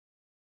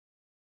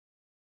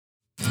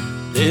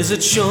There's a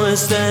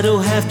choice that'll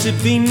have to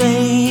be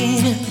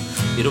made.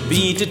 It'll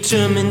be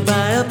determined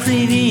by a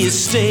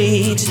previous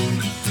state.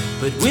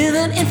 But with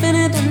an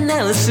infinite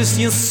analysis,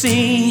 you'll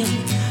see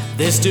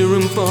there's still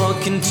room for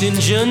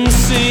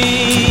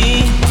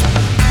contingency.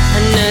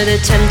 Another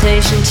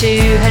temptation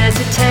to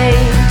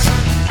hesitate.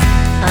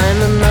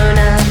 I'm a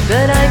monad,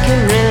 but I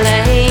can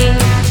relate.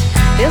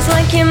 Feels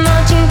like you're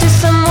marching to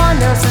someone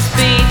else's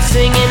beat,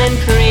 singing in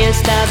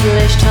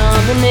pre-established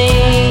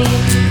harmony.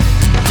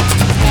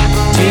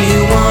 Do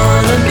you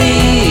wanna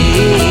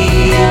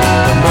be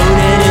a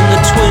monad in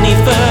the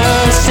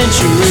 21st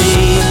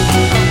century?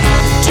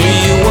 Do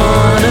you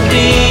wanna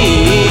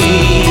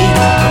be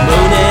a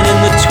monad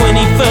in the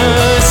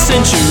 21st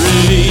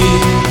century?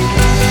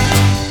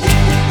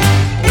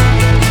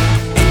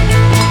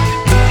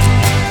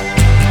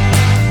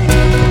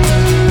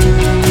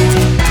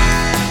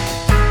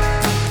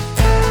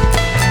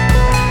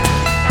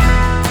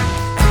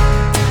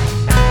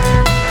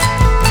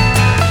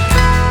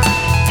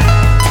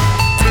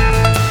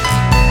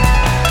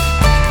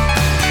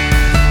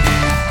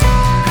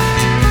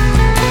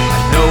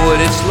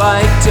 It's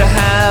like to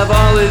have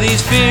all of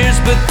these fears,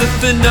 but the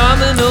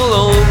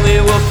phenomenal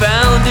only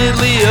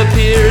well-foundedly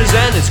appears,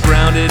 and it's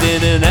grounded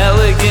in an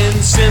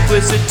elegant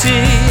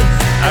simplicity.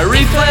 I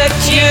reflect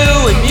you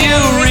and you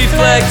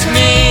reflect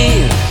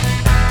me,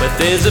 but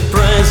there's a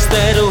price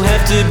that'll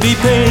have to be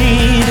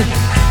paid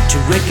to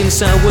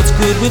reconcile what's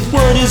good with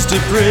what is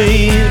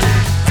depraved.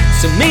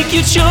 So make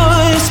your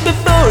choice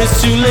before it's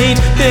too late.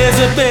 There's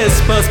a best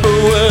possible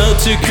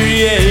world to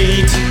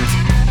create.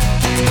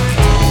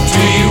 Do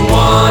you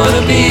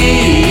wanna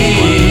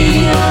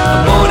be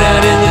a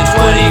monad in the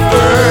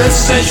 21st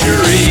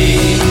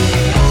century?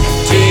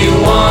 Do you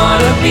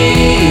wanna be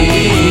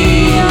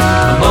a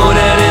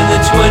monad in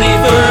the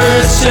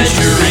 21st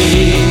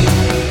century?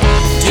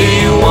 Do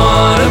you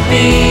wanna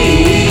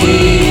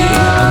be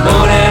a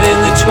monad in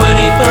the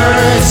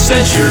 21st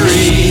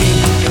century?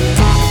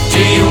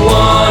 Do you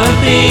wanna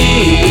be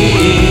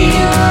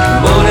a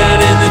monad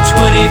in the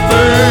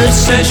 21st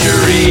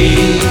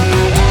century?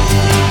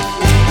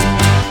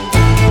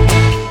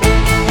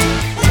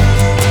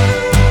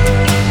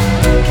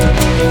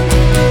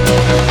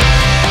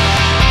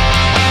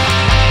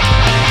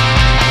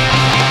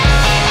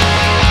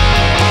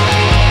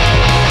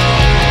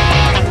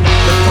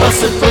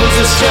 Suppose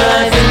they're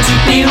striving to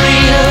be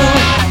real.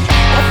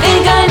 I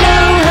think I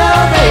know how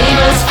they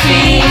must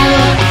feel.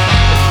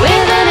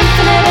 With an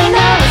infinite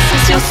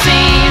analysis, you'll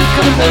see you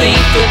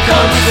complete the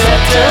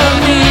concept of